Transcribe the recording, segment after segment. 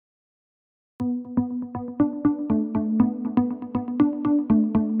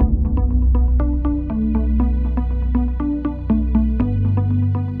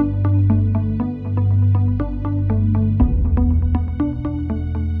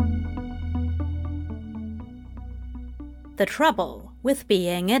The Trouble with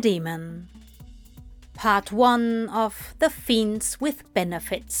Being a Demon. Part 1 of the Fiends with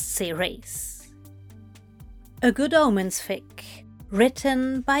Benefits series. A Good Omens fic,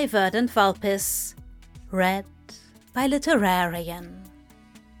 written by Verdant Valpis, read by Literarian.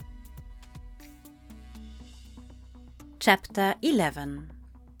 Chapter 11.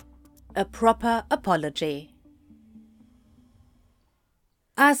 A Proper Apology.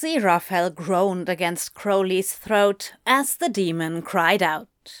 Aziraphale groaned against Crowley's throat as the demon cried out.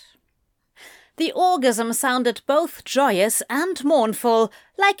 The orgasm sounded both joyous and mournful,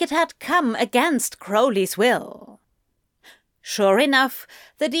 like it had come against Crowley's will. Sure enough,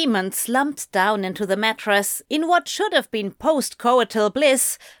 the demon slumped down into the mattress in what should have been post-coital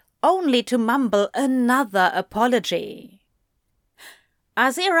bliss, only to mumble another apology.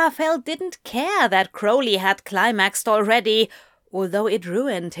 Aziraphale didn't care that Crowley had climaxed already, although it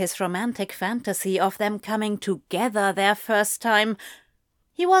ruined his romantic fantasy of them coming together their first time.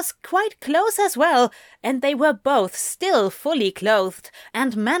 He was quite close as well, and they were both still fully clothed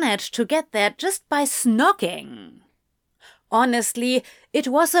and managed to get there just by snogging. Honestly, it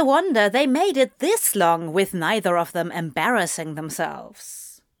was a wonder they made it this long with neither of them embarrassing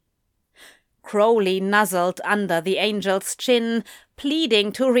themselves. Crowley nuzzled under the angel's chin,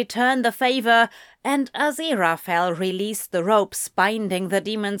 pleading to return the favor, and Aziraphale released the ropes binding the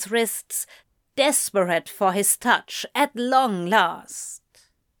demon's wrists, desperate for his touch at long last.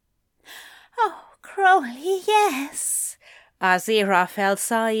 "Oh, Crowley, yes," Aziraphale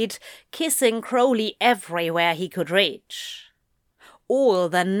sighed, kissing Crowley everywhere he could reach. All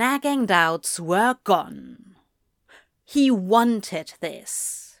the nagging doubts were gone. He wanted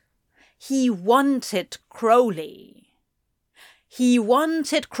this. He wanted Crowley. He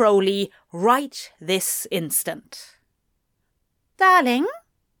wanted Crowley right this instant. "Darling?"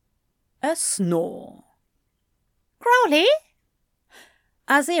 A snore. "Crowley?"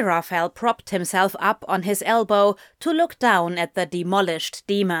 Aziraphale propped himself up on his elbow to look down at the demolished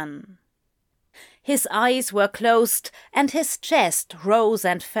demon. His eyes were closed and his chest rose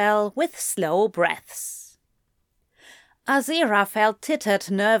and fell with slow breaths. Aziraphale tittered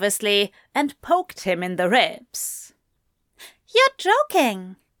nervously and poked him in the ribs. "You're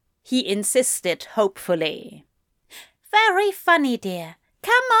joking," he insisted hopefully. "Very funny, dear.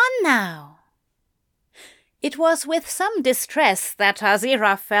 Come on now." It was with some distress that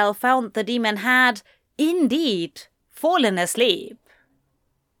Aziraphale found the demon had, indeed, fallen asleep.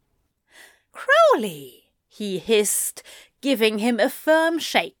 "Crowley," he hissed, giving him a firm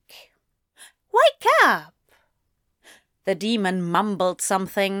shake. "Wake up!" The demon mumbled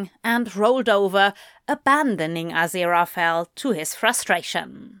something and rolled over, abandoning Aziraphale to his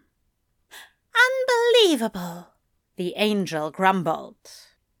frustration. "Unbelievable," the angel grumbled.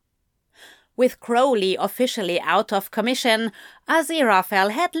 With Crowley officially out of commission, Aziraphale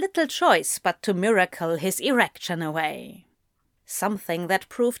had little choice but to miracle his erection away. Something that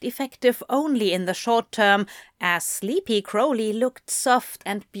proved effective only in the short term, as sleepy Crowley looked soft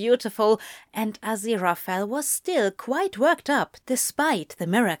and beautiful, and Aziraphale was still quite worked up despite the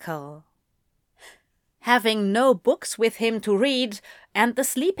miracle. Having no books with him to read, and the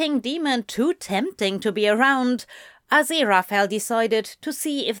sleeping demon too tempting to be around, Aziraphale decided to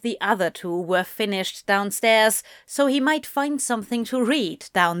see if the other two were finished downstairs, so he might find something to read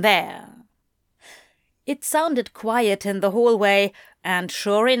down there. It sounded quiet in the hallway, and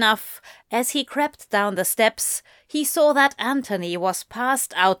sure enough, as he crept down the steps, he saw that Anthony was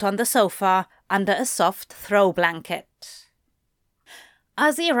passed out on the sofa under a soft throw blanket.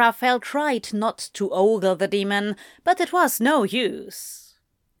 Aziraphale tried not to ogle the demon, but it was no use.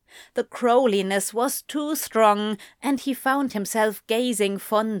 The crowliness was too strong, and he found himself gazing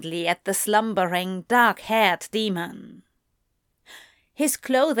fondly at the slumbering, dark-haired demon. His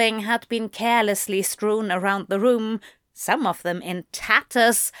clothing had been carelessly strewn around the room, some of them in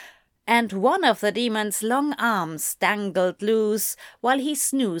tatters, and one of the demon's long arms dangled loose while he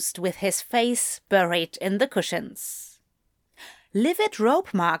snoozed with his face buried in the cushions. Livid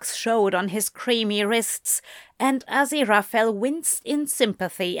rope marks showed on his creamy wrists, and Aziraphale winced in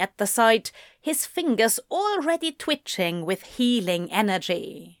sympathy at the sight, his fingers already twitching with healing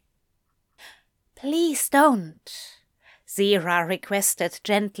energy. "Please don't," Zira requested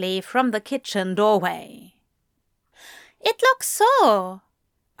gently from the kitchen doorway. "It looks so,"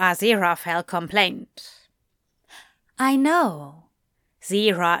 Aziraphale complained. "I know,"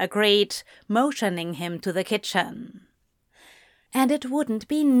 Zira agreed, motioning him to the kitchen. "And it wouldn't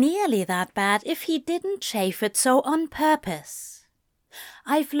be nearly that bad if he didn't chafe it so on purpose.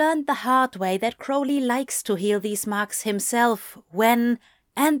 I've learned the hard way that Crowley likes to heal these marks himself when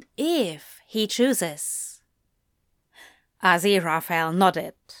and if he chooses." Aziraphale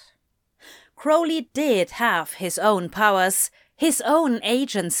nodded. Crowley did have his own powers, his own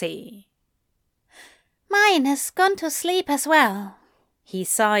agency. Mine has gone to sleep as well, he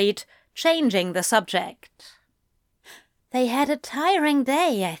sighed, changing the subject. They had a tiring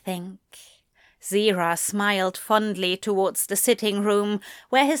day, I think. Zira smiled fondly towards the sitting room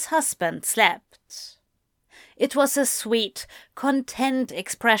where his husband slept. It was a sweet, content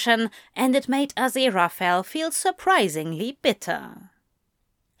expression, and it made Aziraphale feel surprisingly bitter.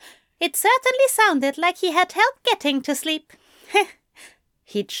 It certainly sounded like he had help getting to sleep.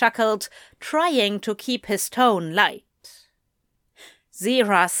 He chuckled, trying to keep his tone light.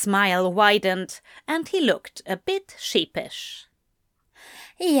 Zira's smile widened, and he looked a bit sheepish.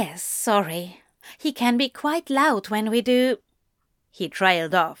 Yes, sorry. He can be quite loud when we do... He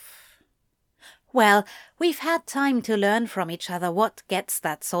trailed off. Well, we've had time to learn from each other what gets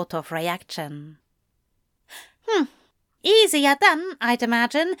that sort of reaction. Easier done, I'd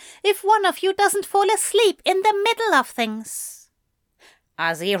imagine, if one of you doesn't fall asleep in the middle of things.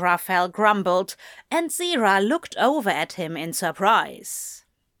 Aziraphale grumbled, and Zira looked over at him in surprise.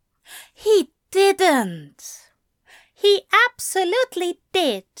 He didn't. He absolutely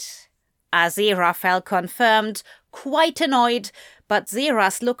did, Aziraphale confirmed, quite annoyed, but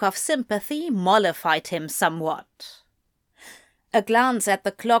Zira's look of sympathy mollified him somewhat. A glance at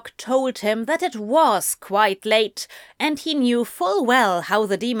the clock told him that it was quite late, and he knew full well how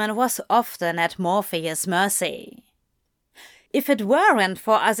the demon was often at Morpheus' mercy. If it weren't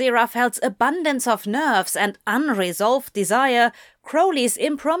for Aziraphale's abundance of nerves and unresolved desire, Crowley's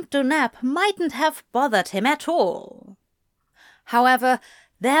impromptu nap mightn't have bothered him at all. However,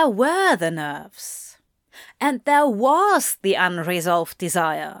 there were the nerves, and there was the unresolved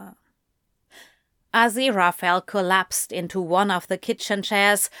desire. Aziraphale collapsed into one of the kitchen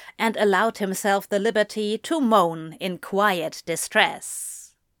chairs and allowed himself the liberty to moan in quiet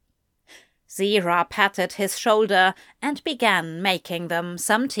distress. Zira patted his shoulder and began making them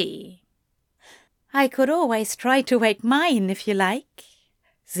some tea. I could always try to wake mine if you like,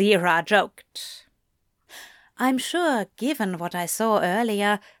 Zira joked. I'm sure, given what I saw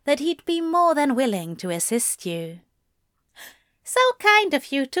earlier, that he'd be more than willing to assist you. So kind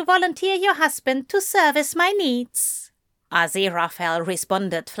of you to volunteer your husband to service my needs, Aziraphale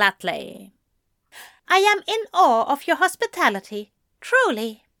responded flatly. I am in awe of your hospitality,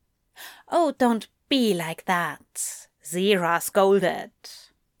 truly. Oh, don't be like that, Zira scolded.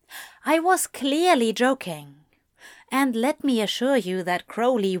 I was clearly joking. And let me assure you that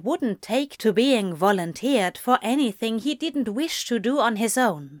Crowley wouldn't take to being volunteered for anything he didn't wish to do on his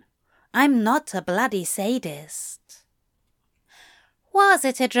own. I'm not a bloody sadist. Was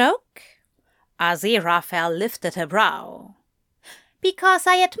it a joke? Aziraphale lifted a brow. Because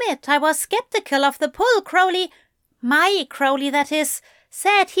I admit I was skeptical of the pull my Crowley that is,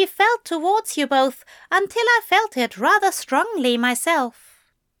 said he felt towards you both until I felt it rather strongly myself.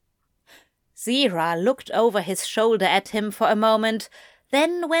 Zira looked over his shoulder at him for a moment,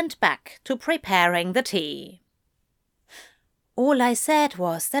 then went back to preparing the tea. All I said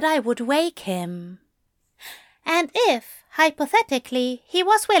was that I would wake him. And if, hypothetically, he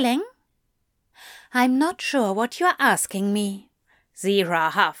was willing? I'm not sure what you're asking me,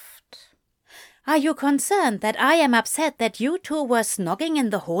 Zira huffed. Are you concerned that I am upset that you two were snogging in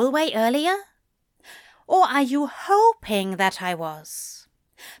the hallway earlier? Or are you hoping that I was?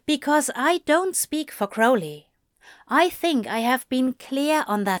 Because I don't speak for Crowley. I think I have been clear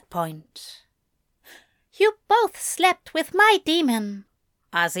on that point. You both slept with my demon,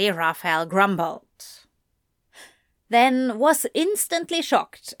 Aziraphale grumbled. Then was instantly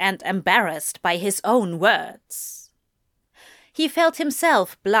shocked and embarrassed by his own words. He felt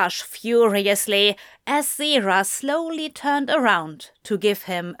himself blush furiously as Zira slowly turned around to give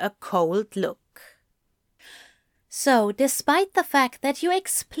him a cold look. So, despite the fact that you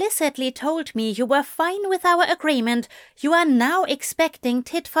explicitly told me you were fine with our agreement, you are now expecting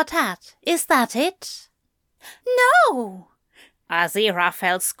tit for tat, is that it? No!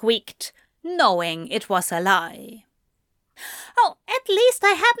 Aziraphale squeaked, knowing it was a lie. Oh, at least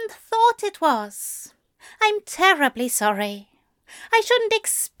I hadn't thought it was. I'm terribly sorry. I shouldn't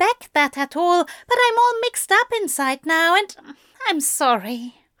expect that at all, but I'm all mixed up inside now, and I'm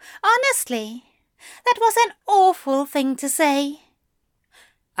sorry. Honestly. That was an awful thing to say.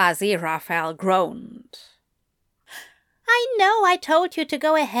 Aziraphale groaned. I know I told you to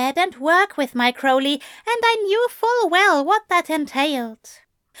go ahead and work with my Crowley, and I knew full well what that entailed.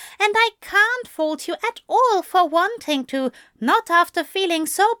 And I can't fault you at all for wanting to, not after feeling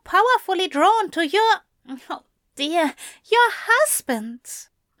so powerfully drawn to your husband.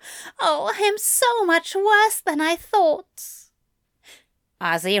 Oh, I'm so much worse than I thought.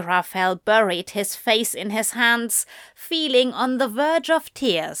 Aziraphale buried his face in his hands, feeling on the verge of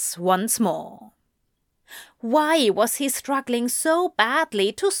tears once more. Why was he struggling so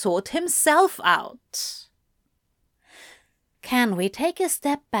badly to sort himself out? Can we take a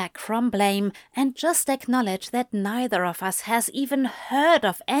step back from blame and just acknowledge that neither of us has even heard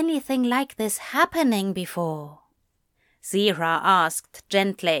of anything like this happening before? Zira asked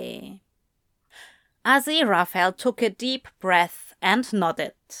gently. Aziraphale took a deep breath and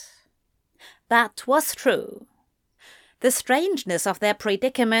nodded. That was true. The strangeness of their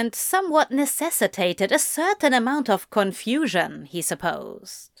predicament somewhat necessitated a certain amount of confusion, he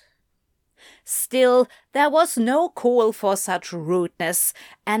supposed. Still, there was no call for such rudeness,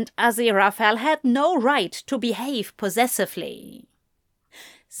 and Aziraphale had no right to behave possessively.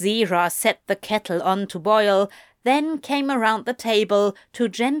 Zira set the kettle on to boil, then came around the table to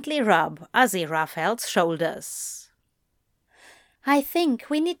gently rub Aziraphale's shoulders. I think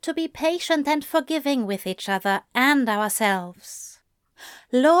we need to be patient and forgiving with each other and ourselves.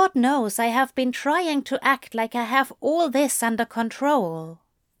 Lord knows I have been trying to act like I have all this under control.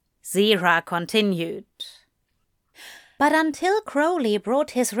 Zira continued. But until Crowley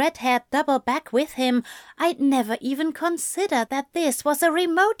brought his red-haired double back with him, I'd never even considered that this was a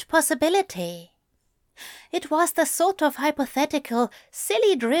remote possibility. It was the sort of hypothetical,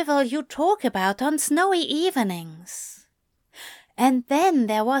 silly drivel you talk about on snowy evenings. And then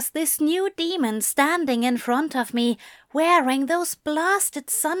there was this new demon standing in front of me, wearing those blasted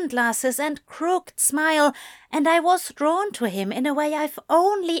sunglasses and crooked smile, and I was drawn to him in a way I've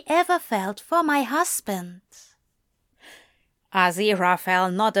only ever felt for my husband.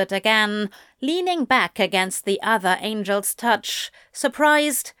 Aziraphale nodded again, leaning back against the other angel's touch,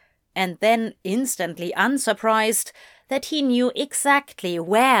 surprised, and then instantly unsurprised, that he knew exactly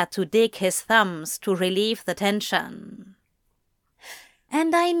where to dig his thumbs to relieve the tension.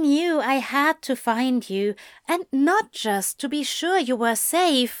 And I knew I had to find you, and not just to be sure you were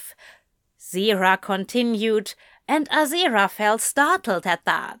safe, Zira continued, and Aziraphale startled at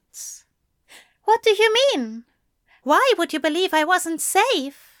that. What do you mean? Why would you believe I wasn't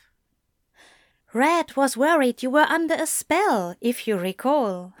safe? Red was worried you were under a spell, if you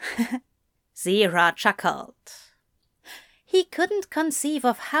recall. Zira chuckled. He couldn't conceive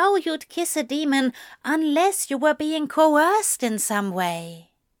of how you'd kiss a demon unless you were being coerced in some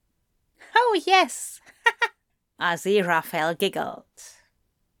way. Oh, yes, Aziraphale giggled.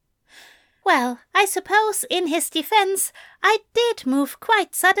 Well, I suppose in his defense, I did move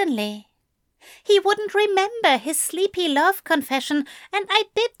quite suddenly. He wouldn't remember his sleepy love confession, and I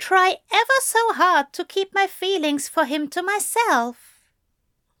did try ever so hard to keep my feelings for him to myself.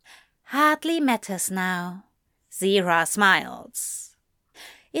 Hardly matters now. Zira smiles.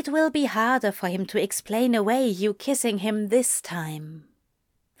 It will be harder for him to explain away you kissing him this time.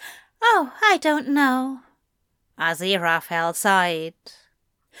 Oh, I don't know. Aziraphale sighed.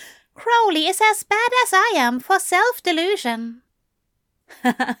 Crowley is as bad as I am for self-delusion.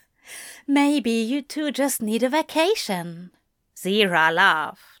 Maybe you two just need a vacation. Zira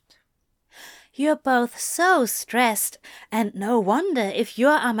laughed. You're both so stressed, and no wonder if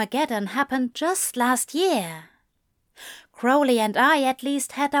your Armageddon happened just last year. Crowley and I at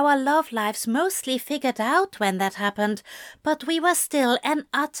least had our love lives mostly figured out when that happened, but we were still an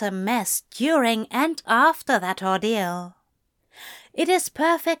utter mess during and after that ordeal. It is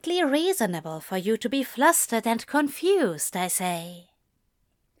perfectly reasonable for you to be flustered and confused, I say.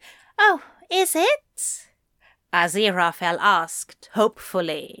 Oh, is it? Aziraphale asked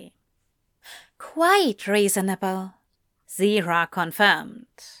hopefully. Quite reasonable, Zira confirmed.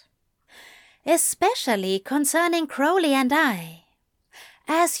 Especially concerning Crowley and I.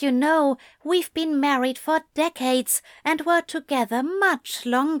 As you know, we've been married for decades and were together much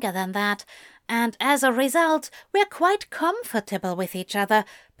longer than that, and as a result, we're quite comfortable with each other,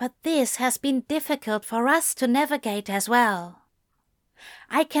 but this has been difficult for us to navigate as well.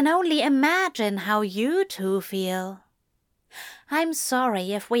 I can only imagine how you two feel. I'm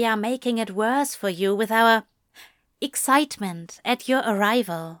sorry if we are making it worse for you with our excitement at your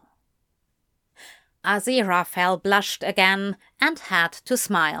arrival. Aziraphale blushed again and had to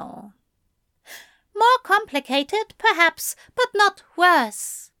smile. More complicated, perhaps, but not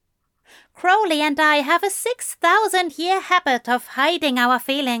worse. Crowley and I have a 6,000-year habit of hiding our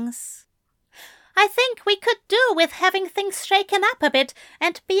feelings. I think we could do with having things shaken up a bit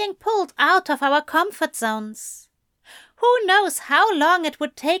and being pulled out of our comfort zones. Who knows how long it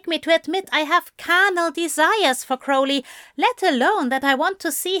would take me to admit I have carnal desires for Crowley, let alone that I want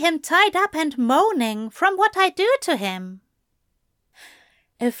to see him tied up and moaning from what I do to him.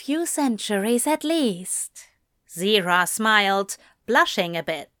 A few centuries at least. Zira smiled, blushing a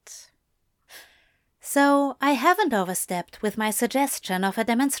bit. So I haven't overstepped with my suggestion of a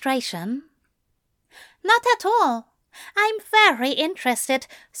demonstration? Not at all. I'm very interested,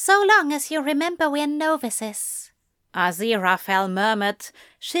 so long as you remember we're novices. Aziraphale murmured,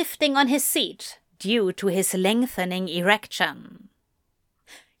 shifting on his seat due to his lengthening erection.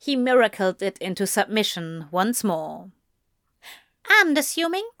 He miracled it into submission once more. And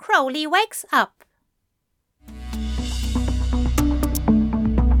assuming Crowley wakes up.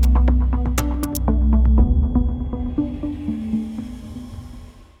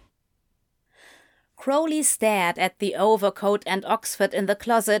 Crowley stared at the overcoat and Oxford in the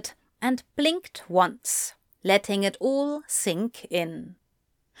closet and blinked once, letting it all sink in.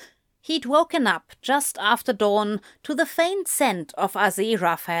 He'd woken up just after dawn to the faint scent of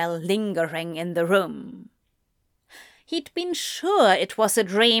Aziraphale lingering in the room. He'd been sure it was a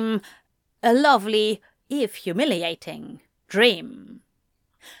dream, a lovely, if humiliating, dream.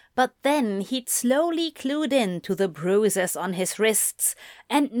 But then he'd slowly clued in to the bruises on his wrists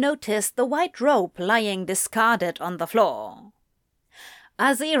and noticed the white robe lying discarded on the floor.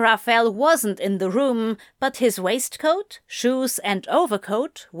 Aziraphale wasn't in the room, but his waistcoat, shoes and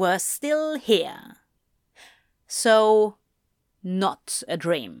overcoat were still here. So, not a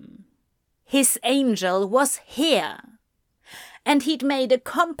dream. His angel was here. And he'd made a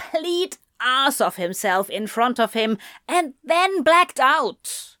complete ass of himself in front of him and then blacked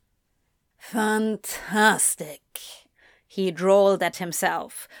out. Fantastic, he drawled at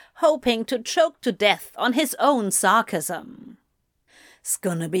himself, hoping to choke to death on his own sarcasm. It's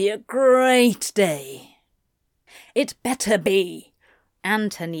gonna be a great day. It better be,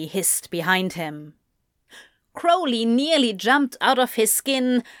 Anthony hissed behind him. Crowley nearly jumped out of his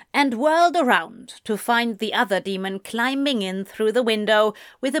skin and whirled around to find the other demon climbing in through the window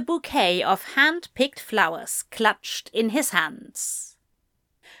with a bouquet of hand-picked flowers clutched in his hands.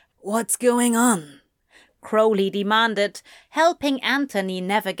 What's going on? Crowley demanded, helping Anthony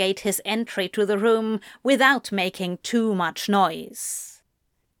navigate his entry to the room without making too much noise.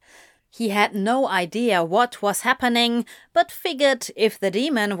 He had no idea what was happening, but figured if the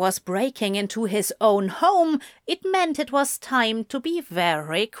demon was breaking into his own home, it meant it was time to be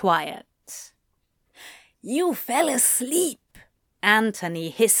very quiet. You fell asleep, Anthony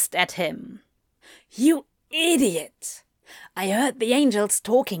hissed at him. You idiot! I heard the angels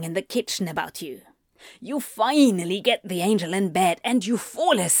talking in the kitchen about you. You finally get the angel in bed and you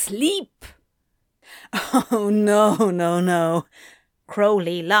fall asleep. Oh, no.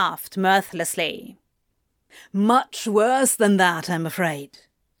 Crowley laughed mirthlessly. Much worse than that, I'm afraid.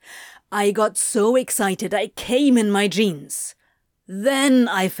 I got so excited I came in my jeans. Then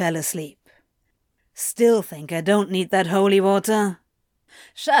I fell asleep. Still think I don't need that holy water?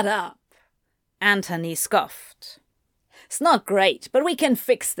 Shut up, Anthony scoffed. It's not great, but we can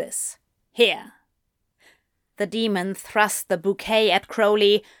fix this. Here. The demon thrust the bouquet at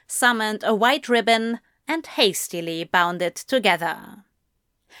Crowley, summoned a white ribbon, and hastily bound it together.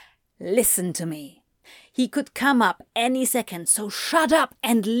 Listen to me. He could come up any second, so shut up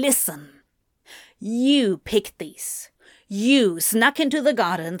and listen. You picked these. You snuck into the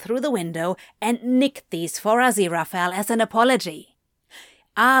garden through the window and nicked these for Aziraphale as an apology.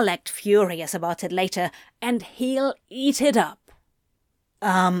 I'll act furious about it later, and he'll eat it up.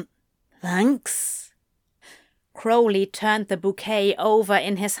 Thanks? Crowley turned the bouquet over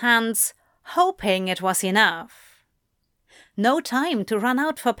in his hands, hoping it was enough. No time to run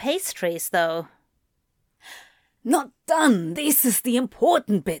out for pastries, though. Not done. This is the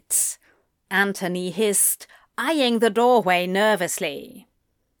important bit, Anthony hissed, eyeing the doorway nervously.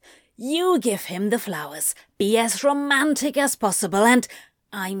 You give him the flowers, be as romantic as possible, and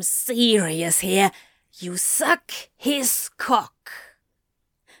I'm serious here, you suck his cock.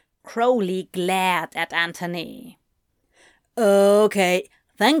 Crowley glared at Anthony. Okay,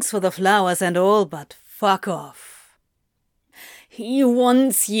 thanks for the flowers and all, but fuck off. He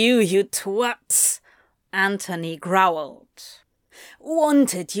wants you, you twat, Anthony growled.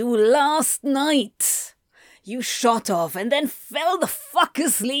 Wanted you last night. You shot off and then fell the fuck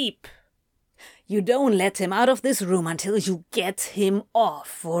asleep. You don't let him out of this room until you get him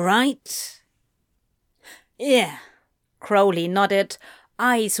off, all right? Yeah, Crowley nodded,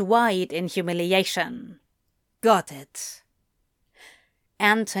 eyes wide in humiliation. Got it.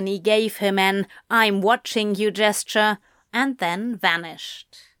 Anthony gave him an I'm watching you gesture and then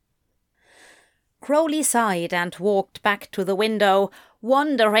vanished. Crowley sighed and walked back to the window,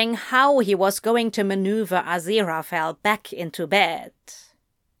 wondering how he was going to maneuver Aziraphale back into bed.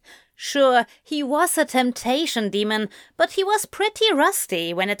 Sure, he was a temptation demon, but he was pretty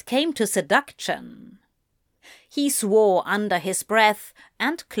rusty when it came to seduction. He swore under his breath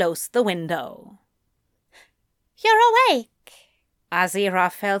and closed the window. "You're awake,"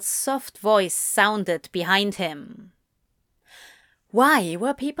 Aziraphale's soft voice sounded behind him. Why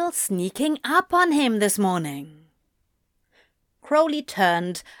were people sneaking up on him this morning? Crowley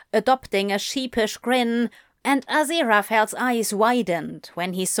turned, adopting a sheepish grin, and Aziraphale's eyes widened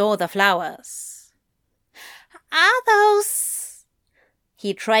when he saw the flowers. "Are those—"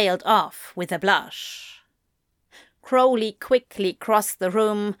 He trailed off with a blush. Crowley quickly crossed the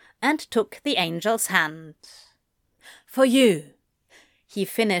room and took the angel's hand. For you, he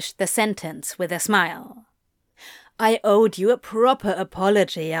finished the sentence with a smile. I owed you a proper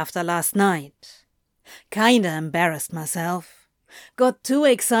apology after last night. Kinda embarrassed myself. Got too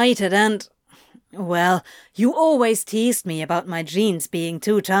excited and... Well, you always teased me about my jeans being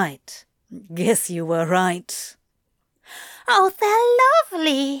too tight. Guess you were right. "Oh, they're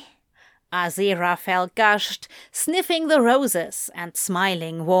lovely," Aziraphale gushed, sniffing the roses and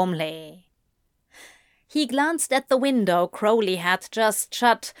smiling warmly. He glanced at the window Crowley had just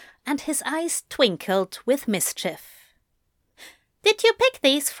shut, and his eyes twinkled with mischief. "Did you pick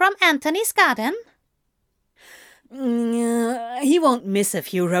these from Anthony's garden?" He won't miss a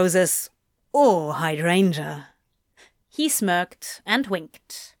few roses. Or hydrangea. He smirked and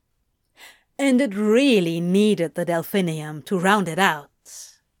winked. And it really needed the delphinium to round it out.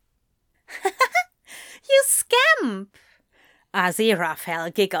 "You scamp!"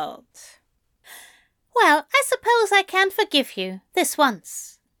 Aziraphale giggled. "Well, I suppose I can forgive you, this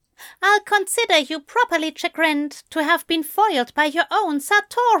once. I'll consider you properly chagrined to have been foiled by your own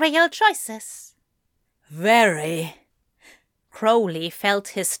sartorial choices." Very. Crowley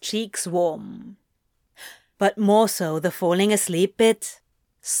felt his cheeks warm. But more so the falling asleep bit.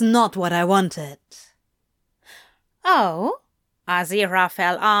 It's not what I wanted. "Oh?"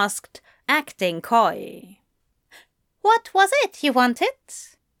 Aziraphale asked, acting coy. "What was it you wanted?"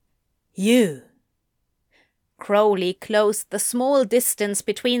 You. Crowley closed the small distance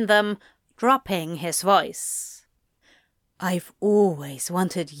between them, dropping his voice. I've always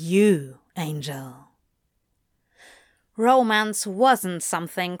wanted you, Angel. Romance wasn't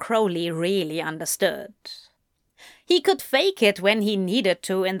something Crowley really understood. He could fake it when he needed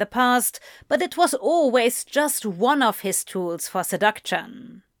to in the past, but it was always just one of his tools for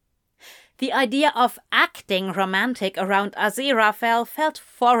seduction. The idea of acting romantic around Aziraphale felt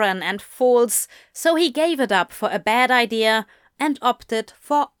foreign and false, so he gave it up for a bad idea and opted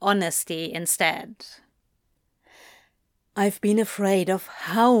for honesty instead. I've been afraid of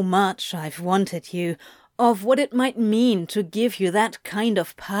how much I've wanted you, of what it might mean to give you that kind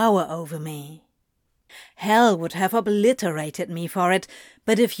of power over me. Hell would have obliterated me for it,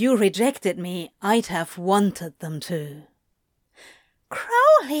 but if you rejected me, I'd have wanted them to.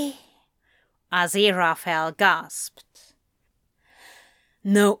 "Crowley!" Aziraphale gasped.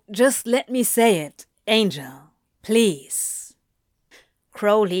 No, just let me say it, Angel, please.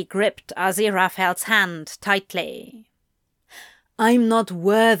 Crowley gripped Aziraphale's hand tightly. I'm not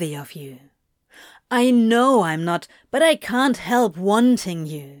worthy of you. I know I'm not, but I can't help wanting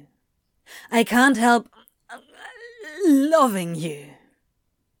you. I can't help loving you.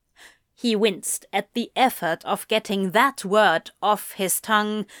 He winced at the effort of getting that word off his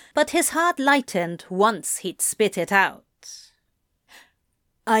tongue, but his heart lightened once he'd spit it out.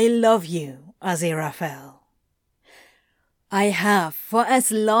 I love you, Aziraphale. I have for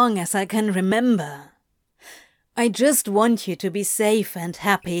as long as I can remember. I just want you to be safe and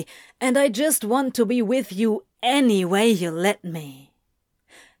happy, and I just want to be with you any way you'll let me.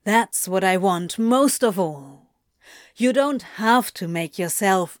 That's what I want most of all. You don't have to make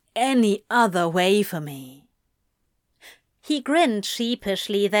yourself any other way for me. He grinned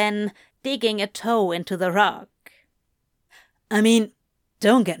sheepishly then, digging a toe into the rug. I mean,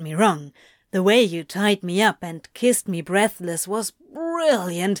 don't get me wrong, the way you tied me up and kissed me breathless was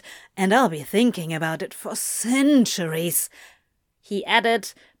brilliant, and I'll be thinking about it for centuries, he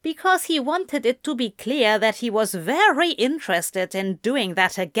added, because he wanted it to be clear that he was very interested in doing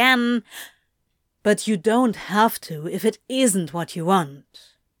that again. But you don't have to if it isn't what you want.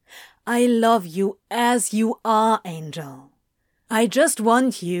 I love you as you are, Angel. I just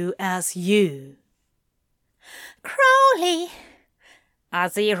want you as you. Crowley!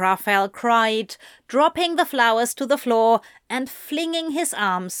 Aziraphale cried, dropping the flowers to the floor and flinging his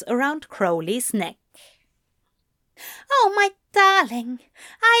arms around Crowley's neck. Oh, my darling,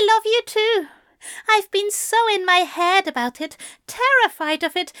 I love you too. I've been so in my head about it, terrified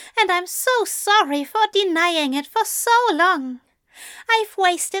of it, and I'm so sorry for denying it for so long. I've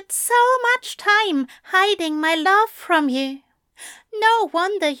wasted so much time hiding my love from you. No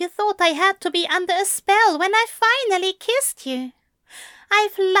wonder you thought I had to be under a spell when I finally kissed you.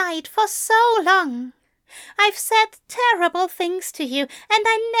 I've lied for so long. I've said terrible things to you, and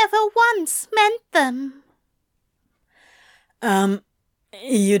I never once meant them.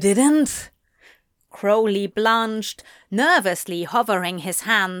 You didn't? Crowley blanched, nervously hovering his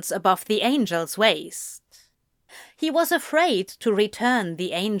hands above the angel's waist. He was afraid to return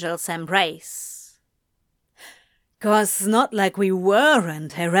the angel's embrace. 'Cause not like we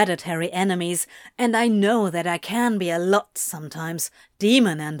weren't hereditary enemies, and I know that I can be a lot sometimes,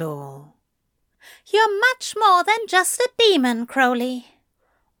 demon and all. You're much more than just a demon, Crowley,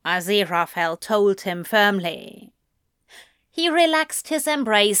 Aziraphale told him firmly. He relaxed his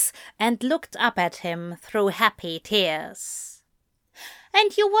embrace and looked up at him through happy tears.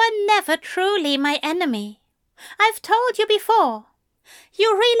 And you were never truly my enemy. I've told you before.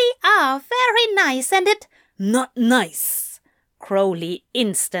 You really are very nice, and it— Not nice, Crowley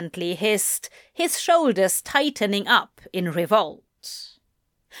instantly hissed, his shoulders tightening up in revolt.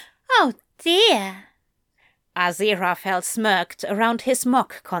 Oh dear, Aziraphale smirked around his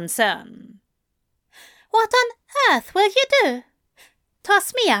mock concern. What on earth will you do?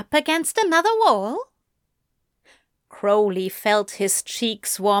 Toss me up against another wall? Crowley felt his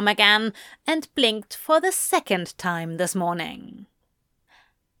cheeks warm again and blinked for the second time this morning.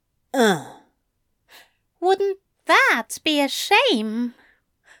 Wouldn't that be a shame?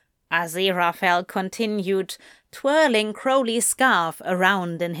 Aziraphale continued, twirling Crowley's scarf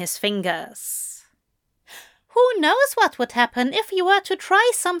around in his fingers. Who knows what would happen if you were to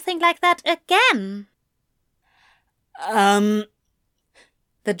try something like that again?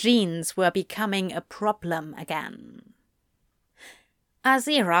 The jeans were becoming a problem again.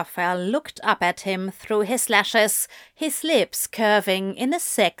 Aziraphale looked up at him through his lashes, his lips curving in a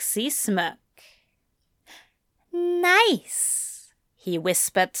sexy smirk. Nice, he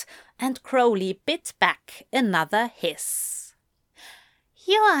whispered, and Crowley bit back another hiss.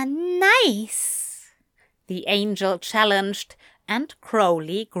 You're nice, the angel challenged, and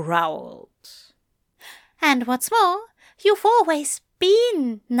Crowley growled. And what's more, you've always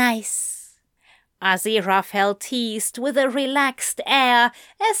been nice, Aziraphale teased with a relaxed air,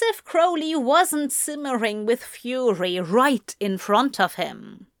 as if Crowley wasn't simmering with fury right in front of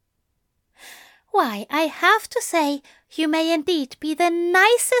him. Why, I have to say, you may indeed be the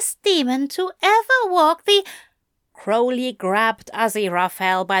nicest demon to ever walk the— Crowley grabbed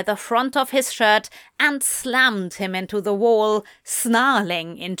Aziraphale by the front of his shirt and slammed him into the wall,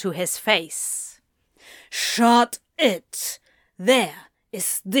 snarling into his face. Shut it! There,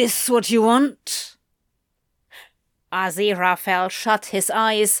 is this what you want? Aziraphale shut his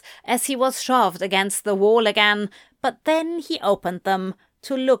eyes as he was shoved against the wall again, but then he opened them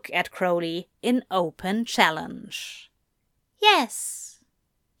to look at Crowley in open challenge. Yes,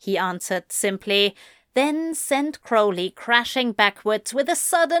 he answered simply, then sent Crowley crashing backwards with a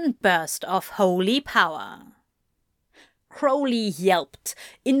sudden burst of holy power. Crowley yelped,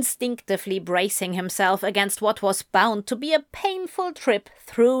 instinctively bracing himself against what was bound to be a painful trip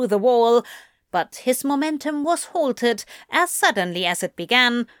through the wall, but his momentum was halted as suddenly as it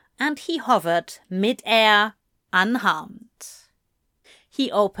began, and he hovered mid-air, unharmed. He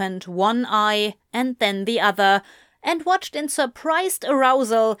opened one eye and then the other, and watched in surprised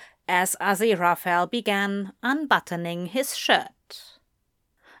arousal as Aziraphale began unbuttoning his shirt.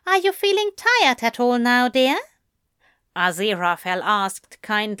 Are you feeling tired at all now, dear? Aziraphale asked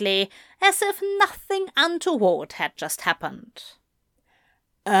kindly, as if nothing untoward had just happened.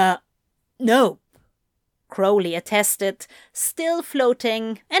 Nope, Crowley attested, still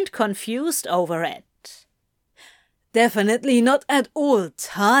floating and confused over it. Definitely not at all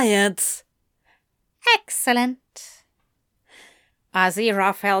tired. Excellent.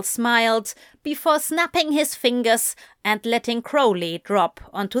 Aziraphale smiled before snapping his fingers and letting Crowley drop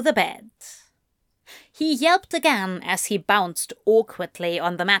onto the bed. He yelped again as he bounced awkwardly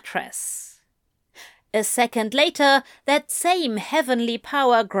on the mattress. A second later, that same heavenly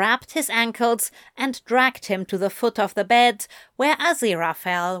power grabbed his ankles and dragged him to the foot of the bed where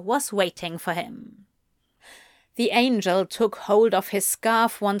Aziraphale was waiting for him. The angel took hold of his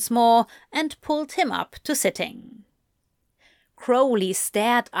scarf once more and pulled him up to sitting. Crowley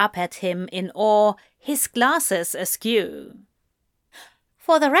stared up at him in awe, his glasses askew.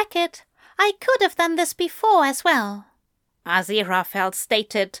 For the record, I could have done this before as well, Aziraphale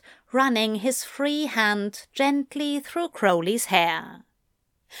stated, running his free hand gently through Crowley's hair.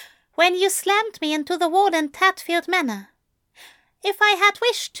 When you slammed me into the wall in Tadfield Manor. If I had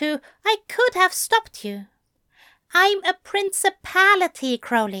wished to, I could have stopped you. I'm a principality,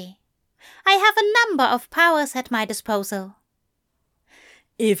 Crowley. I have a number of powers at my disposal.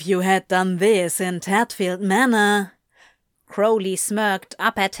 If you had done this in Tadfield Manor, Crowley smirked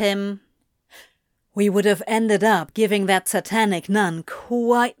up at him, we would have ended up giving that satanic nun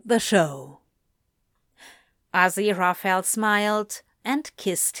quite the show. Aziraphale smiled and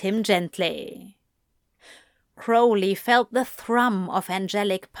kissed him gently. Crowley felt the thrum of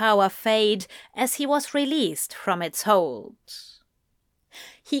angelic power fade as he was released from its hold.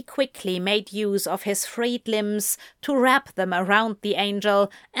 He quickly made use of his freed limbs to wrap them around the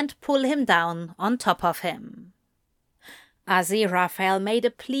angel and pull him down on top of him. Aziraphale made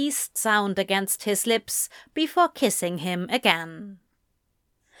a pleased sound against his lips before kissing him again.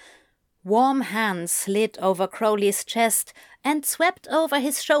 Warm hands slid over Crowley's chest and swept over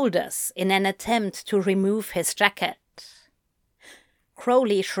his shoulders in an attempt to remove his jacket.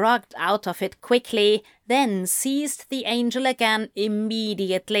 Crowley shrugged out of it quickly, then seized the angel again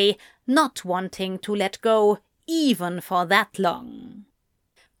immediately, not wanting to let go even for that long.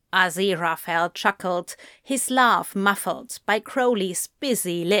 Aziraphale chuckled, his laugh muffled by Crowley's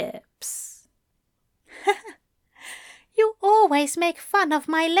busy lips. You always make fun of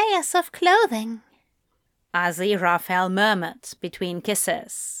my layers of clothing, Aziraphale murmured between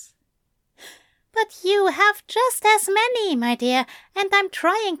kisses. But you have just as many, my dear, and I'm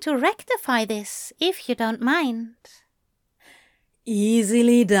trying to rectify this, if you don't mind.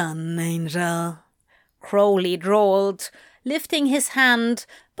 Easily done, angel, Crowley drawled, lifting his hand,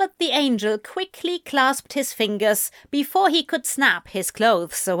 but the angel quickly clasped his fingers before he could snap his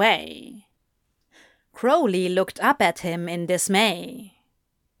clothes away. Crowley looked up at him in dismay.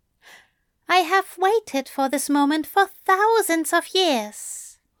 I have waited for this moment for thousands of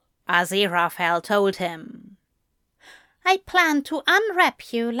years, Aziraphale told him. I plan to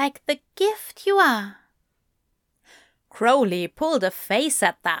unwrap you like the gift you are. Crowley pulled a face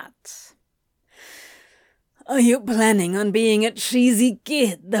at that. Are you planning on being a cheesy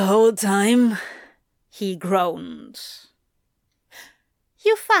kid the whole time? He groaned.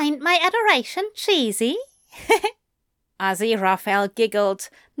 You find my adoration cheesy? Aziraphale giggled,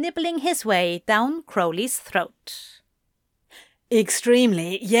 nibbling his way down Crowley's throat.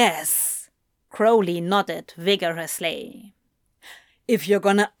 Extremely, yes. Crowley nodded vigorously. If you're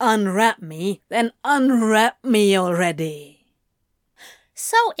gonna unwrap me, then unwrap me already.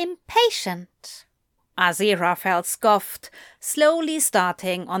 So impatient, Aziraphale scoffed, slowly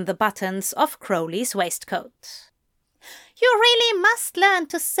starting on the buttons of Crowley's waistcoat. You really must learn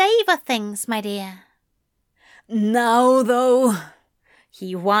to savor things, my dear. Now, though,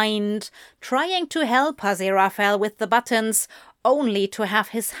 he whined, trying to help Aziraphale with the buttons, only to have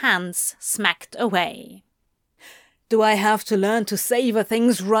his hands smacked away. Do I have to learn to savor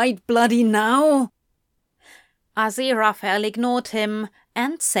things right bloody now? Aziraphale ignored him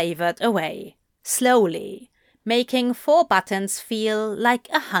and savored away, slowly, making 4 buttons feel like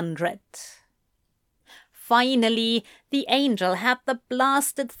 100. Finally, the angel had the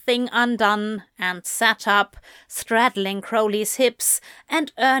blasted thing undone and sat up, straddling Crowley's hips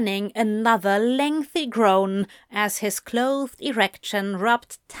and earning another lengthy groan as his clothed erection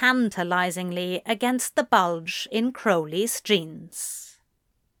rubbed tantalizingly against the bulge in Crowley's jeans.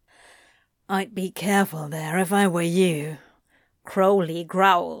 I'd be careful there if I were you, Crowley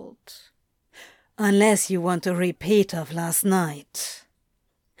growled. Unless you want a repeat of last night.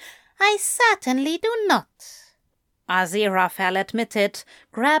 I certainly do not, Aziraphale admitted,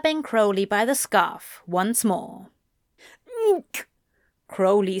 grabbing Crowley by the scarf once more. Eek!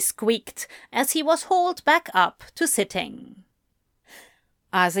 Crowley squeaked as he was hauled back up to sitting.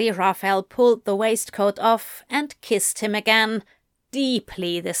 Aziraphale pulled the waistcoat off and kissed him again,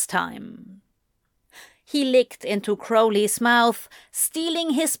 deeply this time. He licked into Crowley's mouth,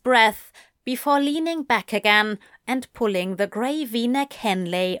 stealing his breath, before leaning back again and pulling the grey V-neck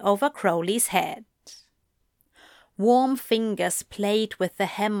Henley over Crowley's head. Warm fingers played with the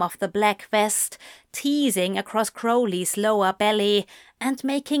hem of the black vest, teasing across Crowley's lower belly and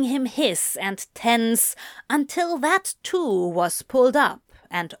making him hiss and tense until that too was pulled up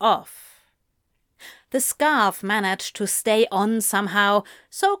and off. The scarf managed to stay on somehow,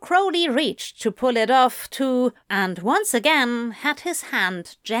 so Crowley reached to pull it off too, and once again had his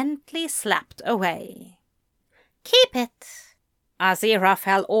hand gently slapped away. Keep it,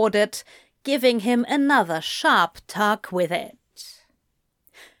 Aziraphale ordered, giving him another sharp tug with it.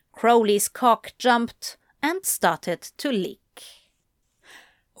 Crowley's cock jumped and started to leak.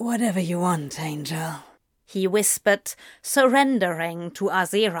 Whatever you want, Angel, he whispered, surrendering to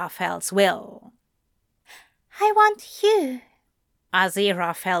Aziraphale's will. I want you,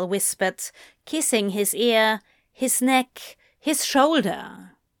 Aziraphale whispered, kissing his ear, his neck, his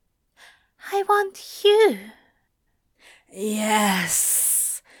shoulder. "I want you."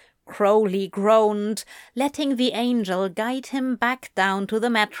 "Yes," Crowley groaned, letting the angel guide him back down to the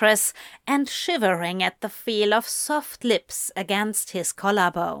mattress and shivering at the feel of soft lips against his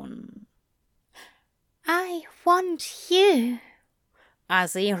collarbone. "I want you,"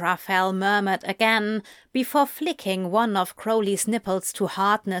 Aziraphale murmured again before flicking one of Crowley's nipples to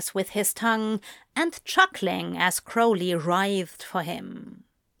hardness with his tongue and chuckling as Crowley writhed for him.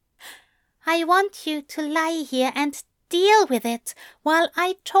 "I want you to lie here and deal with it while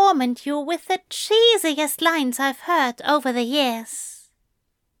I torment you with the cheesiest lines I've heard over the years."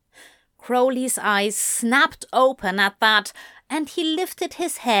 Crowley's eyes snapped open at that, and he lifted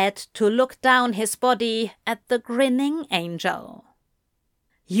his head to look down his body at the grinning angel.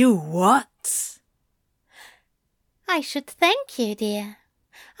 "You what?" "I should thank you, dear.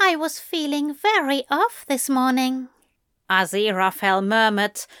 I was feeling very off this morning," Aziraphale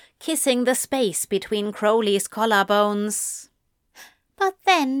murmured, kissing the space between Crowley's collarbones. "But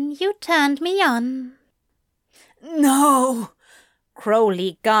then you turned me on." "No!"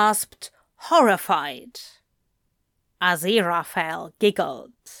 Crowley gasped, horrified. Aziraphale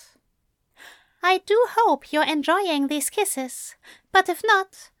giggled. "I do hope you're enjoying these kisses, but if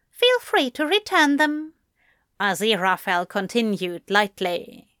not, feel free to return them," Aziraphale continued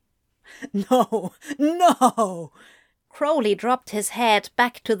lightly. "No, no!" Crowley dropped his head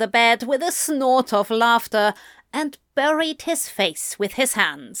back to the bed with a snort of laughter and buried his face with his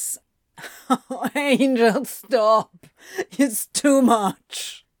hands. "Angel, stop! It's too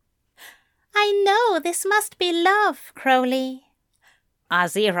much!" "I know this must be love, Crowley."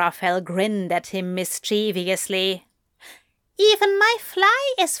 Aziraphale grinned at him mischievously. "Even my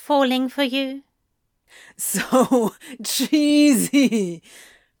fly is falling for you." "So cheesy!"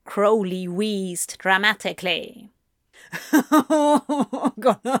 Crowley wheezed dramatically.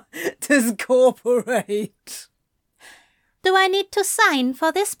 "Gonna discorporate." "Do I need to sign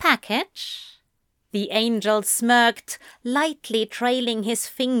for this package?" The angel smirked, lightly trailing his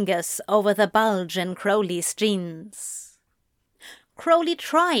fingers over the bulge in Crowley's jeans. Crowley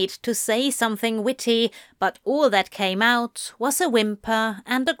tried to say something witty, but all that came out was a whimper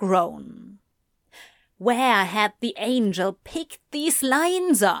and a groan. Where had the angel picked these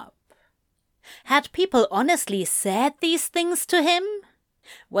lines up? Had people honestly said these things to him?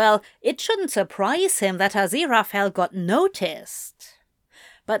 Well, it shouldn't surprise him that Aziraphale got noticed.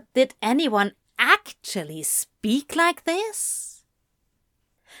 But did anyone actually speak like this?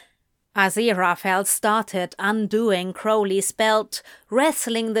 Aziraphale started undoing Crowley's belt,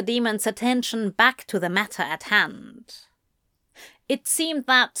 wrestling the demon's attention back to the matter at hand. It seemed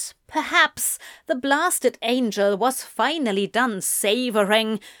that, perhaps, the blasted angel was finally done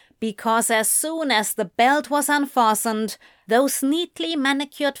savoring, because as soon as the belt was unfastened, those neatly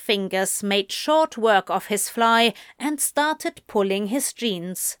manicured fingers made short work of his fly and started pulling his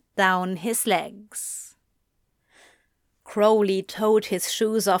jeans down his legs. Crowley toed his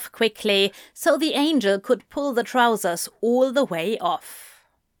shoes off quickly so the angel could pull the trousers all the way off.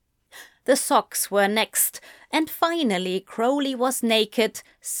 The socks were next, and finally Crowley was naked,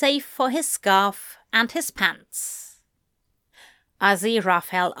 save for his scarf and his pants.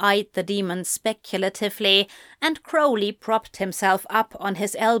 Aziraphale eyed the demon speculatively, and Crowley propped himself up on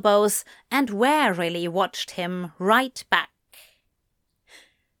his elbows and warily watched him right back.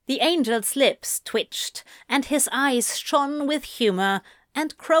 The angel's lips twitched, and his eyes shone with humor,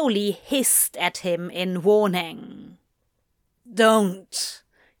 and Crowley hissed at him in warning. "Don't,"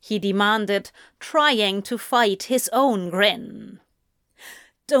 he demanded, trying to fight his own grin.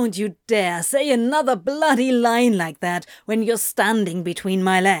 "Don't you dare say another bloody line like that when you're standing between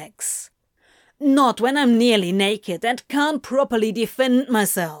my legs. Not when I'm nearly naked and can't properly defend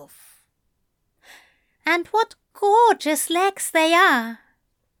myself." "And what gorgeous legs they are!"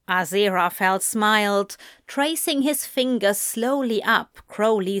 Aziraphale smiled, tracing his fingers slowly up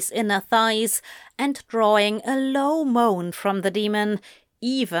Crowley's inner thighs and drawing a low moan from the demon,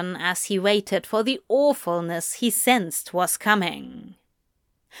 even as he waited for the awfulness he sensed was coming.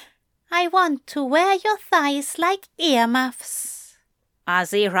 "I want to wear your thighs like earmuffs."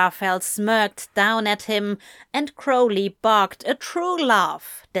 Aziraphale smirked down at him, and Crowley barked a true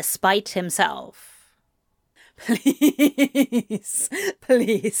laugh despite himself. "Please,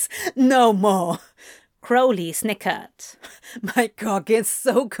 please, no more," Crowley snickered. "My cock is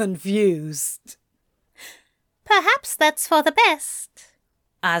so confused." "Perhaps that's for the best."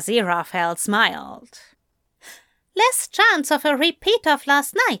 Aziraphale smiled. "Less chance of a repeat of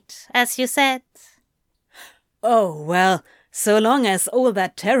last night, as you said." "Oh, well, so long as all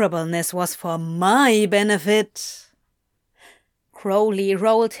that terribleness was for my benefit." Crowley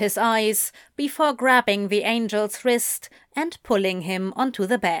rolled his eyes before grabbing the angel's wrist and pulling him onto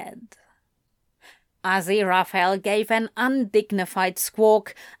the bed. Aziraphale gave an undignified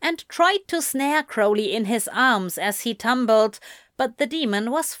squawk and tried to snare Crowley in his arms as he tumbled, but the demon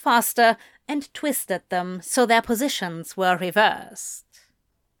was faster and twisted them so their positions were reversed.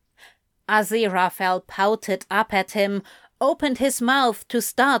 Aziraphale pouted up at him, opened his mouth to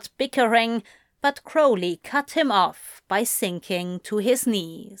start bickering, but Crowley cut him off by sinking to his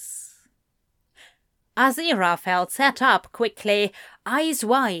knees. Aziraphale sat up quickly, eyes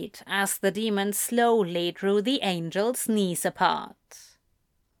wide, as the demon slowly drew the angel's knees apart.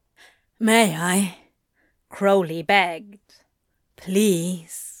 "May I?" Crowley begged.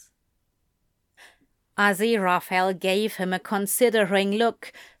 "Please." Aziraphale gave him a considering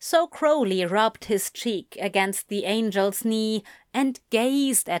look, so Crowley rubbed his cheek against the angel's knee and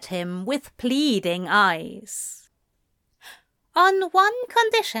gazed at him with pleading eyes. "On one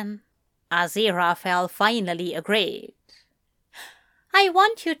condition," Aziraphale finally agreed. "I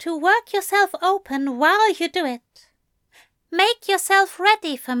want you to work yourself open while you do it. Make yourself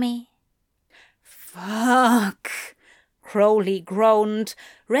ready for me." "Fuck!" Crowley groaned,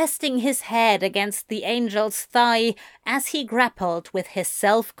 resting his head against the angel's thigh as he grappled with his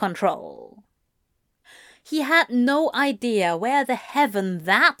self-control. He had no idea where the heaven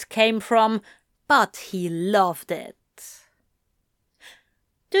that came from, but he loved it.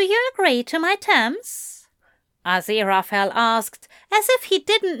 "Do you agree to my terms?" Aziraphale asked, as if he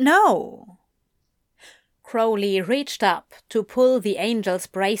didn't know. Crowley reached up to pull the angel's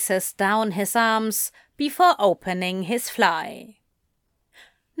braces down his arms before opening his fly.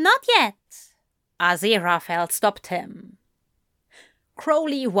 "Not yet." Aziraphale stopped him.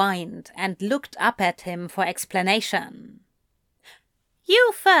 Crowley whined and looked up at him for explanation.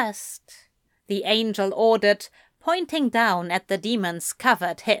 "You first," the angel ordered, pointing down at the demon's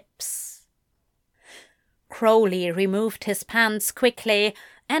covered hips. Crowley removed his pants quickly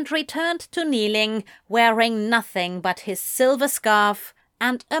and returned to kneeling, wearing nothing but his silver scarf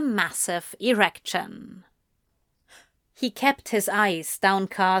and a massive erection. He kept his eyes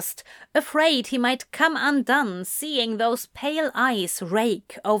downcast, afraid he might come undone seeing those pale eyes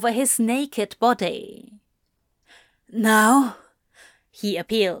rake over his naked body. "Now?" he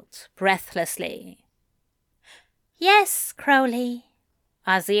appealed breathlessly. "Yes, Crowley,"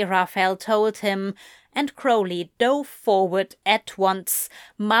 Aziraphale told him, and Crowley dove forward at once,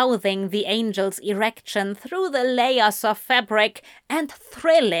 mouthing the angel's erection through the layers of fabric and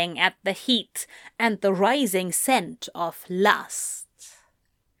thrilling at the heat and the rising scent of lust.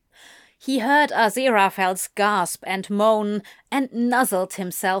 He heard Aziraphale's gasp and moan and nuzzled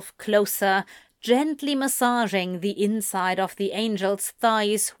himself closer, gently massaging the inside of the angel's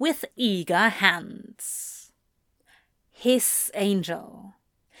thighs with eager hands. His angel.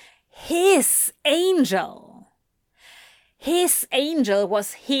 His angel! His angel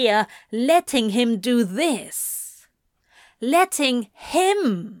was here, letting him do this. Letting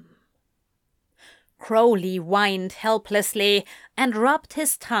him. Crowley whined helplessly and rubbed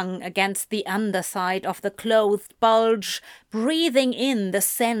his tongue against the underside of the clothed bulge, breathing in the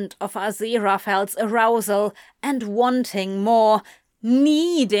scent of Aziraphale's arousal and wanting more,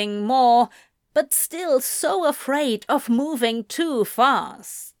 needing more, but still so afraid of moving too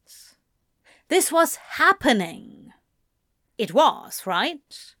fast. This was happening. It was,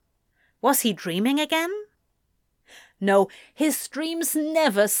 right? Was he dreaming again? No, his dreams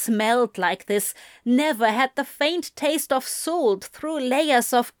never smelled like this, never had the faint taste of salt through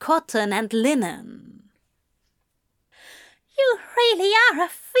layers of cotton and linen. "You really are a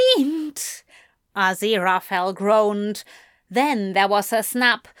fiend," Aziraphale groaned. Then there was a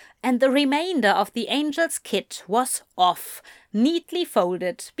snap, and the remainder of the angel's kit was off, neatly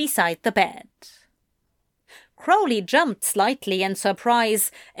folded beside the bed. Crowley jumped slightly in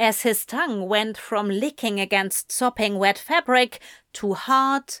surprise as his tongue went from licking against sopping wet fabric to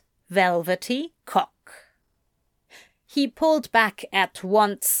hard, velvety cock. He pulled back at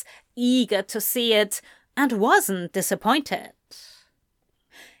once, eager to see it, and wasn't disappointed.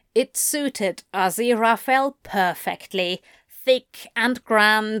 It suited Aziraphale perfectly, thick and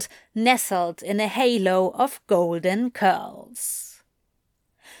grand, nestled in a halo of golden curls.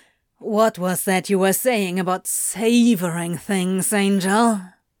 "What was that you were saying about savoring things, Angel?"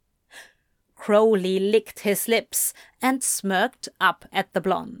 Crowley licked his lips and smirked up at the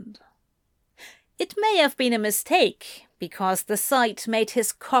blonde. It may have been a mistake, because the sight made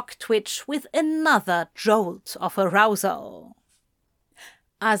his cock twitch with another jolt of arousal.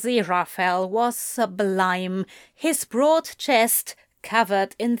 Aziraphale was sublime. His broad chest,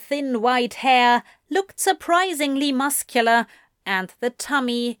 covered in thin white hair, looked surprisingly muscular, and the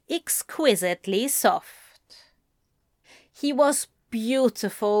tummy exquisitely soft. He was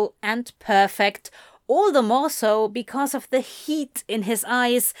beautiful and perfect, all the more so because of the heat in his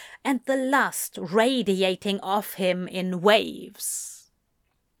eyes and the lust radiating off him in waves.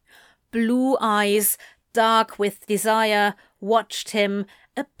 Blue eyes, dark with desire, watched him.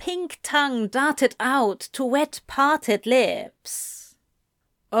 A pink tongue darted out to wet parted lips.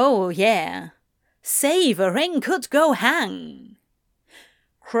 Oh yeah, savoring could go hang.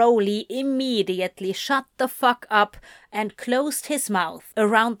 Crowley immediately shut the fuck up and closed his mouth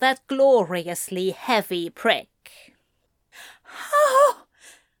around that gloriously heavy prick. Oh!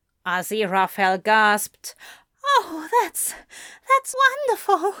 Aziraphale gasped. Oh, that's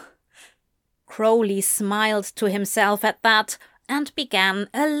wonderful. Crowley smiled to himself at that and began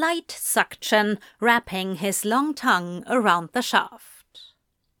a light suction, wrapping his long tongue around the shaft.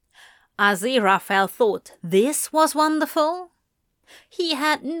 Aziraphale thought this was wonderful. He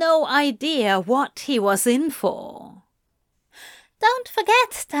had no idea what he was in for. Don't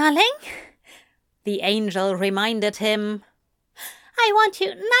forget, darling, the angel reminded him. I want you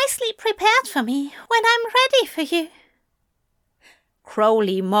nicely prepared for me when I'm ready for you.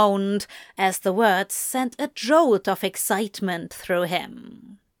 Crowley moaned as the words sent a jolt of excitement through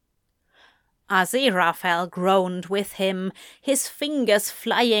him. Aziraphale groaned with him, his fingers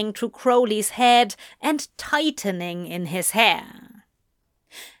flying to Crowley's head and tightening in his hair.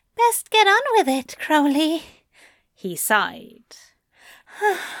 Best get on with it, Crowley, he sighed.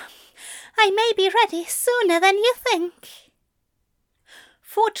 I may be ready sooner than you think.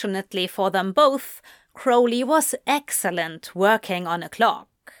 Fortunately for them both, Crowley was excellent working on a clock.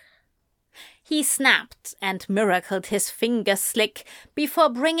 He snapped and miracled his fingers slick before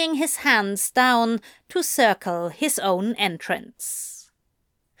bringing his hands down to circle his own entrance.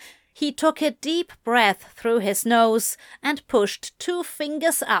 He took a deep breath through his nose and pushed 2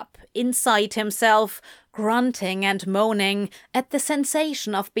 fingers up inside himself, grunting and moaning at the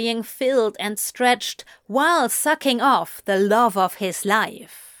sensation of being filled and stretched while sucking off the love of his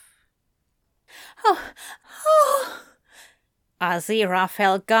life. Oh!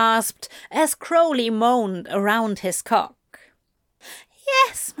 Aziraphale gasped as Crowley moaned around his cock.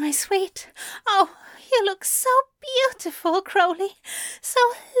 Yes, my sweet. Oh, you look so beautiful, Crowley. So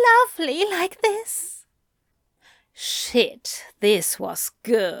lovely like this. Shit, this was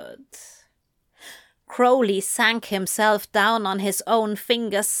good. Crowley sank himself down on his own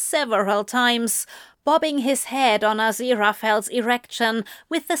fingers several times, bobbing his head on Aziraphale's erection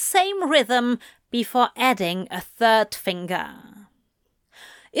with the same rhythm before adding a 3rd finger.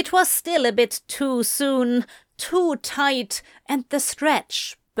 It was still a bit too soon, too tight, and the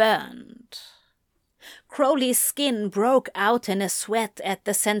stretch burned. Crowley's skin broke out in a sweat at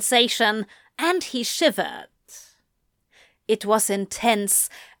the sensation, and he shivered. It was intense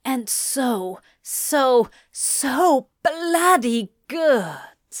and so bloody good.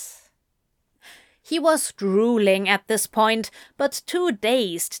 He was drooling at this point, but too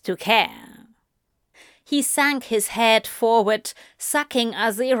dazed to care. He sank his head forward, sucking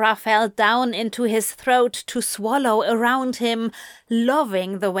Aziraphale down into his throat to swallow around him,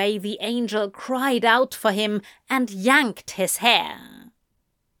 loving the way the angel cried out for him and yanked his hair.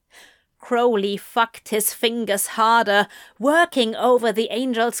 Crowley fucked his fingers harder, working over the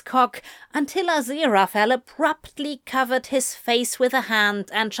angel's cock until Aziraphale abruptly covered his face with a hand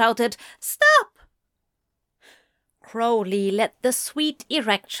and shouted, "Stop!" Crowley let the sweet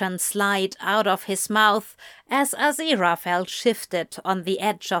erection slide out of his mouth as Aziraphale shifted on the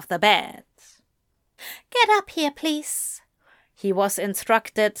edge of the bed. "Get up here, please," he was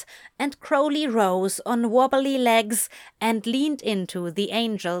instructed, and Crowley rose on wobbly legs and leaned into the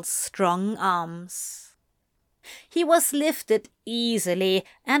angel's strong arms. He was lifted easily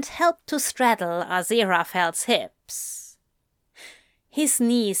and helped to straddle Aziraphale's hips. His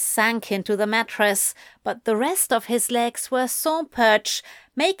knees sank into the mattress, but the rest of his legs were sans perche,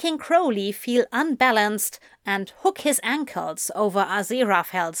 making Crowley feel unbalanced and hook his ankles over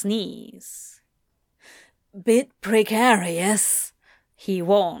Aziraphale's knees. "Bit precarious," he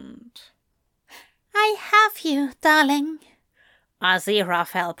warned. "I have you, darling,"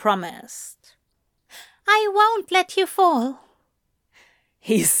 Aziraphale promised. "I won't let you fall."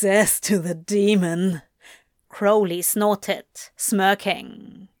 "He says to the demon," Crowley snorted,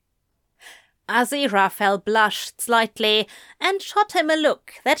 smirking. Aziraphale blushed slightly and shot him a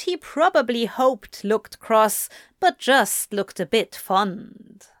look that he probably hoped looked cross, but just looked a bit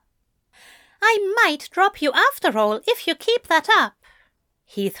fond. "I might drop you after all if you keep that up,"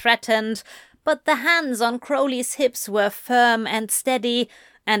 he threatened, but the hands on Crowley's hips were firm and steady,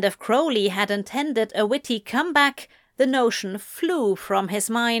 and if Crowley had intended a witty comeback, the notion flew from his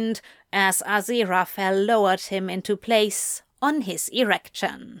mind as Aziraphale lowered him into place on his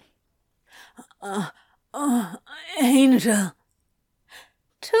erection. Angel.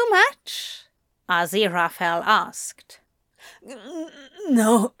 Too much? Aziraphale asked.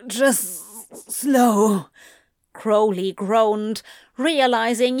 No, just slow. Crowley groaned,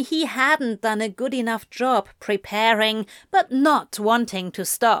 realizing he hadn't done a good enough job preparing, but not wanting to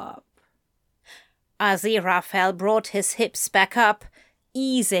stop. Aziraphale brought his hips back up,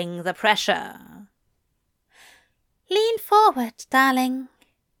 easing the pressure. Lean forward, darling,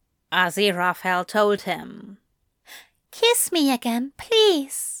 Aziraphale told him. Kiss me again,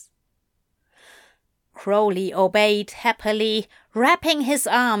 please. Crowley obeyed happily, wrapping his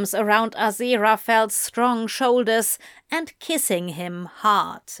arms around Aziraphale's strong shoulders and kissing him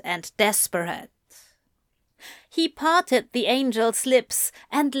hard and desperate. He parted the angel's lips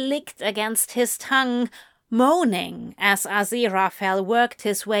and licked against his tongue, moaning as Aziraphale worked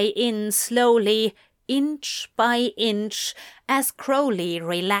his way in slowly, inch by inch, as Crowley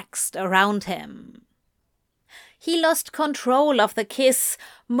relaxed around him. He lost control of the kiss,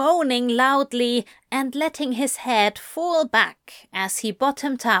 moaning loudly and letting his head fall back as he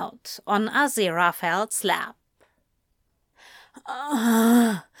bottomed out on Aziraphale's lap.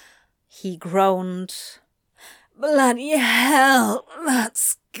 He groaned. Bloody hell,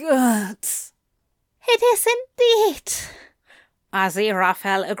 that's good. It is indeed,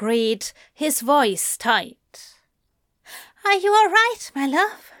 Aziraphale agreed, his voice tight. Are you all right, my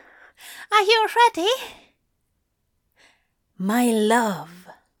love? Are you ready? My love.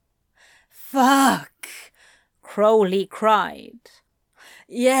 Fuck, Crowley cried.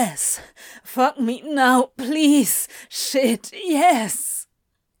 Yes, fuck me now, please. Shit, yes.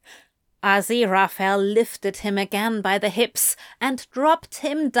 Aziraphale lifted him again by the hips and dropped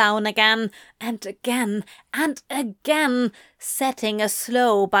him down again, and again, and again, setting a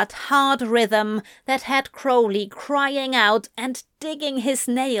slow but hard rhythm that had Crowley crying out and digging his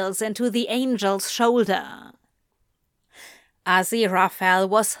nails into the angel's shoulder. Aziraphale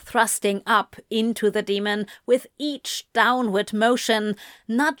was thrusting up into the demon with each downward motion,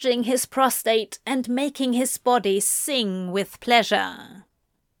 nudging his prostate and making his body sing with pleasure.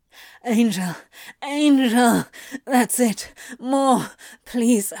 Angel, Angel, that's it. More,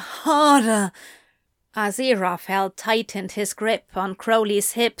 please, harder. Aziraphale tightened his grip on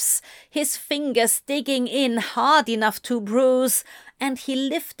Crowley's hips, his fingers digging in hard enough to bruise, and he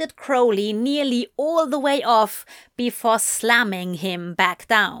lifted Crowley nearly all the way off before slamming him back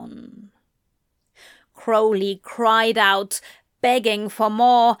down. Crowley cried out, begging for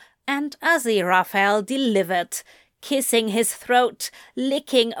more, and Aziraphale delivered, kissing his throat,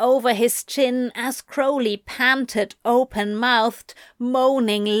 licking over his chin as Crowley panted open-mouthed,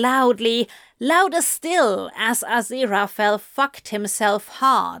 moaning loudly, louder still as Aziraphale fucked himself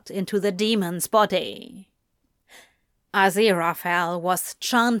hard into the demon's body. Aziraphale was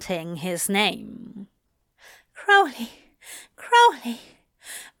chanting his name. Crowley, Crowley,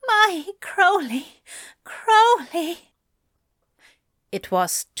 my Crowley, Crowley. It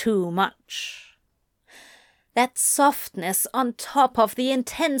was too much. That softness on top of the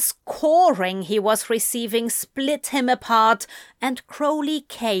intense coring he was receiving split him apart, and Crowley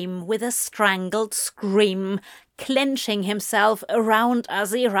came with a strangled scream, clenching himself around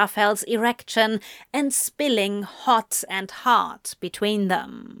Aziraphale's erection and spilling hot and hard between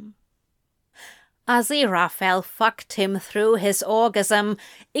them. Aziraphale fucked him through his orgasm,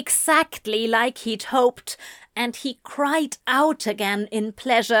 exactly like he'd hoped, and he cried out again in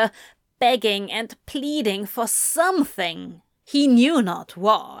pleasure, begging and pleading for something, he knew not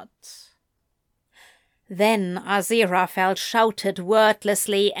what. Then Aziraphale shouted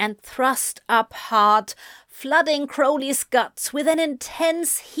wordlessly and thrust up hard, flooding Crowley's guts with an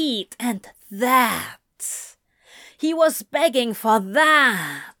intense heat, and that. He was begging for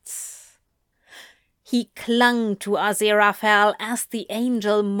that. He clung to Aziraphale as the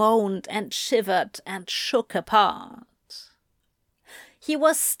angel moaned and shivered and shook apart. He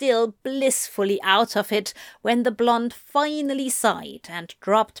was still blissfully out of it when the blonde finally sighed and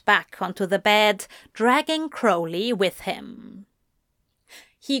dropped back onto the bed, dragging Crowley with him.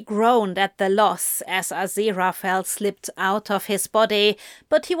 He groaned at the loss as Aziraphale slipped out of his body,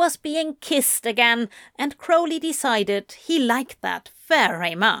 but he was being kissed again, and Crowley decided he liked that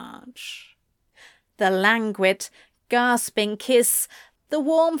very much. The languid, gasping kiss, the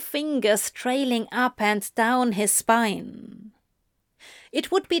warm fingers trailing up and down his spine.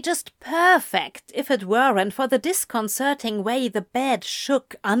 It would be just perfect if it weren't for the disconcerting way the bed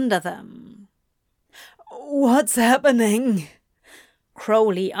shook under them. "What's happening?"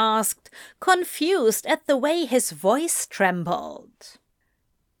 Crowley asked, confused at the way his voice trembled.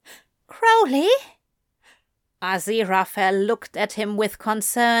 "Crowley?" Aziraphale looked at him with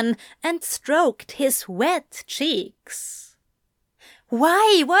concern and stroked his wet cheeks.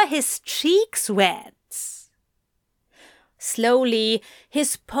 Why were his cheeks wet? Slowly,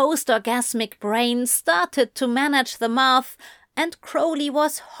 his post-orgasmic brain started to manage the math, and Crowley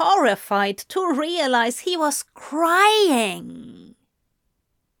was horrified to realize he was crying.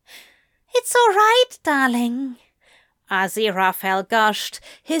 "It's all right, darling," Aziraphale gushed,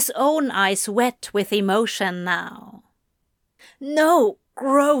 his own eyes wet with emotion now. "No,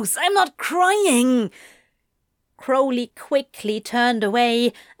 gross, I'm not crying." Crowley quickly turned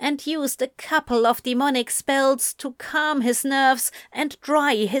away and used a couple of demonic spells to calm his nerves and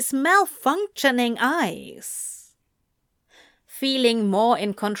dry his malfunctioning eyes. Feeling more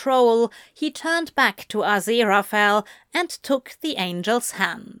in control, he turned back to Aziraphale and took the angel's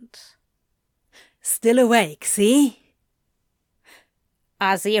hand. "Still awake, see?"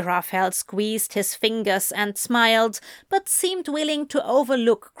 Aziraphale squeezed his fingers and smiled, but seemed willing to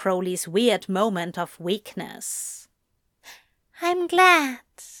overlook Crowley's weird moment of weakness. "I'm glad,"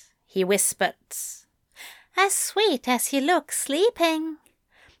 he whispered. "As sweet as you look sleeping."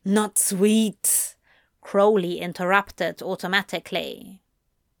 "Not sweet," Crowley interrupted automatically.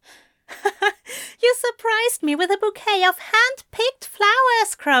 "You surprised me with a bouquet of hand-picked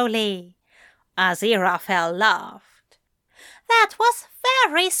flowers, Crowley." Aziraphale laughed. "That was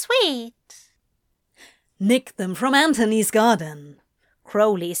very sweet." "Nicked them from Anthony's garden,"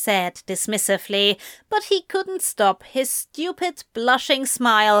 Crowley said dismissively, but he couldn't stop his stupid, blushing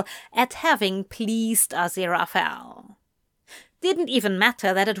smile at having pleased Aziraphale. Didn't even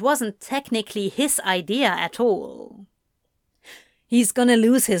matter that it wasn't technically his idea at all. "He's gonna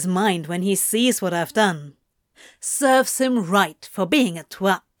lose his mind when he sees what I've done. Serves him right for being a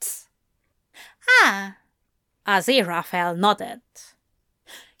twat." "Ah," Aziraphale nodded.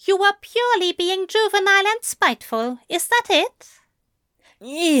 "You were purely being juvenile and spiteful, is that it?"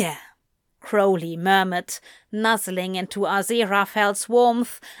 "Yeah," Crowley murmured, nuzzling into Aziraphale's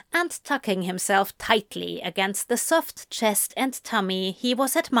warmth and tucking himself tightly against the soft chest and tummy he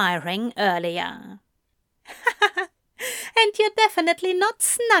was admiring earlier. "And you're definitely not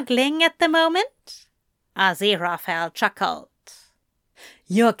snuggling at the moment?" Aziraphale chuckled.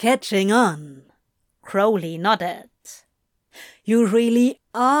 "You're catching on." Crowley nodded. "You really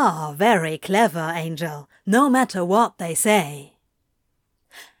are very clever, Angel, no matter what they say."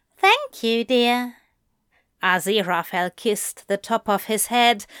 "Thank you, dear." Aziraphale kissed the top of his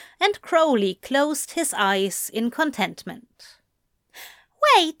head, and Crowley closed his eyes in contentment.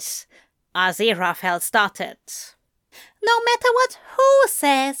 "Wait," Aziraphale started. "No matter what who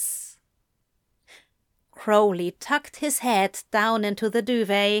says." Crowley tucked his head down into the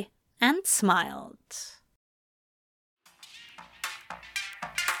duvet and smiled.